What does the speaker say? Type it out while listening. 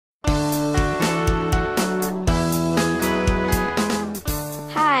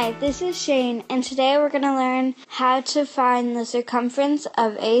Hi, this is Shane, and today we're going to learn how to find the circumference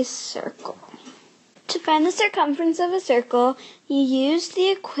of a circle. To find the circumference of a circle, you use the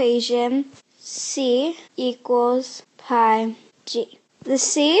equation C equals pi g. The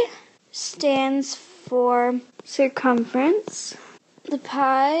C stands for circumference. The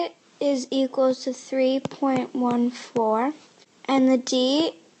pi is equal to 3.14, and the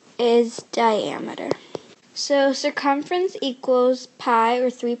d is diameter. So circumference equals pi, or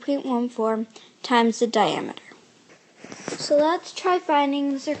 3.14, times the diameter. So let's try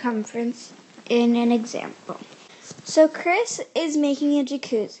finding the circumference in an example. So Chris is making a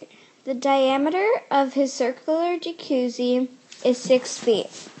jacuzzi. The diameter of his circular jacuzzi is 6 feet.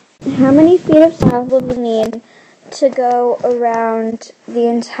 How many feet of tile will we need to go around the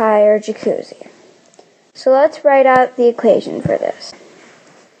entire jacuzzi? So let's write out the equation for this.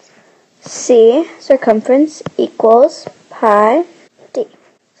 C, circumference, equals pi d.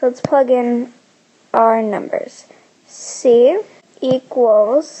 So let's plug in our numbers. C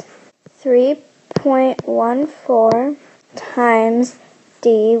equals 3.14 times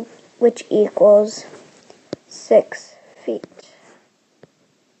d, which equals 6 feet.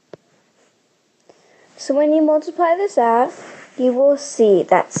 So when you multiply this out, you will see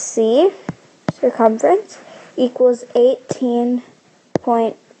that C, circumference, equals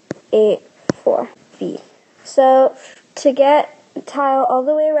 18.84 feet. So to get tile all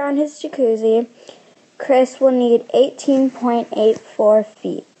the way around his jacuzzi, Chris will need 18.84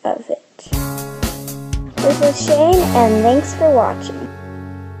 feet of it. This is Shane, and thanks for watching.